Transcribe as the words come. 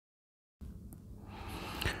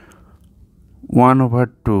1 over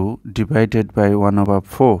 2 divided by 1 over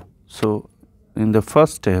 4. So in the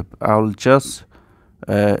first step I will just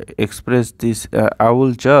express this, I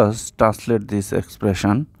will just translate this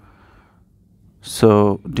expression.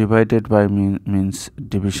 So divided by means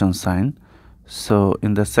division sign. So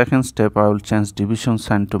in the second step I will change division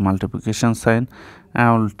sign to multiplication sign, and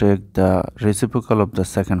I will take the reciprocal of the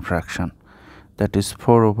second fraction, that is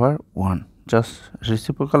 4 over 1. Just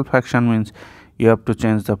reciprocal fraction means you have to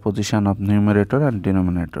change the position of numerator and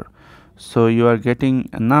denominator. So you are getting,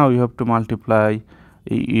 now you have to multiply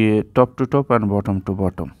top to top and bottom to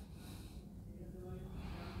bottom.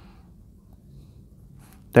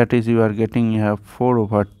 That is, you are getting, you have 4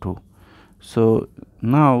 over 2. So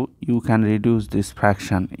now you can reduce this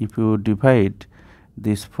fraction. If you divide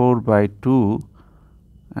this 4 by 2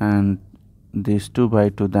 and this 2 by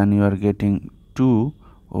 2, then you are getting 2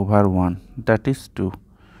 over 1, that is 2.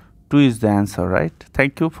 2 is the answer, right?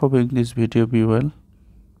 Thank you for viewing this video. Be well.